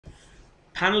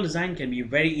Panel design can be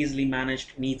very easily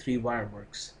managed in E3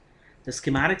 Wireworks. The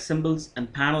schematic symbols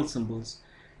and panel symbols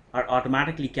are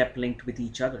automatically kept linked with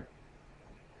each other.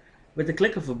 With the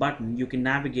click of a button, you can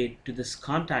navigate to this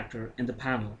contactor in the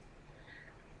panel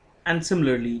and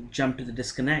similarly jump to the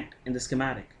disconnect in the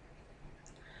schematic.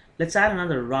 Let's add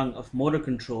another rung of motor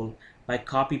control by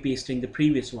copy-pasting the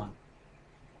previous one.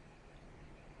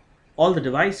 All the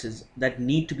devices that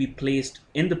need to be placed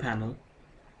in the panel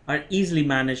are easily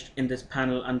managed in this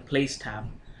Panel Unplace tab,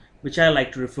 which I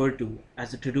like to refer to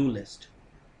as a to-do list.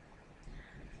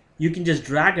 You can just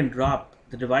drag and drop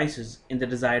the devices in the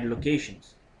desired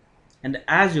locations. And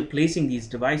as you're placing these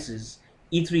devices,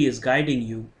 E3 is guiding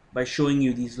you by showing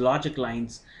you these logic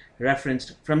lines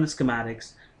referenced from the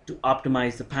schematics to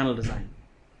optimize the panel design.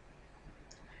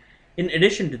 In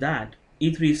addition to that,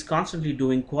 E3 is constantly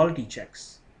doing quality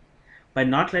checks by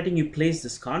not letting you place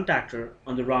this contactor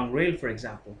on the wrong rail, for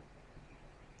example.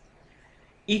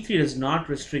 E3 does not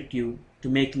restrict you to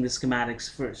making the schematics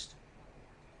first.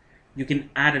 You can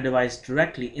add a device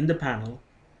directly in the panel,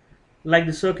 like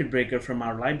the circuit breaker from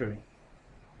our library.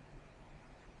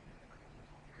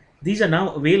 These are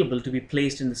now available to be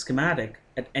placed in the schematic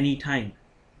at any time.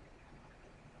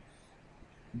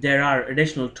 There are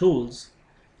additional tools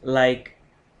like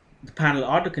the panel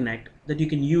autoconnect that you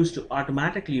can use to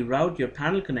automatically route your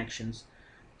panel connections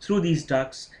through these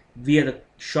ducts via the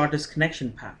shortest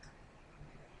connection path,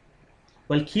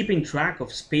 while keeping track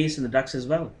of space in the ducts as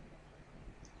well.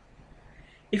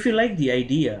 If you like the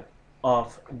idea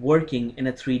of working in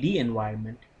a 3D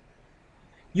environment,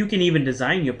 you can even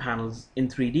design your panels in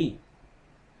 3D.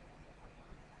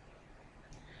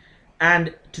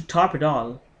 And to top it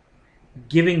all,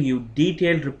 giving you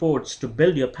detailed reports to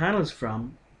build your panels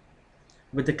from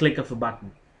with the click of a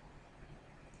button.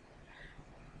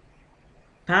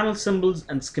 Panel symbols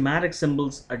and schematic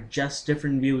symbols are just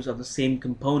different views of the same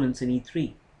components in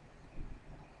E3.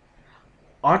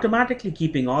 Automatically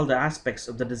keeping all the aspects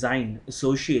of the design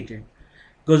associated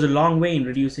goes a long way in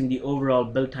reducing the overall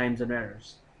build times and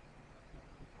errors.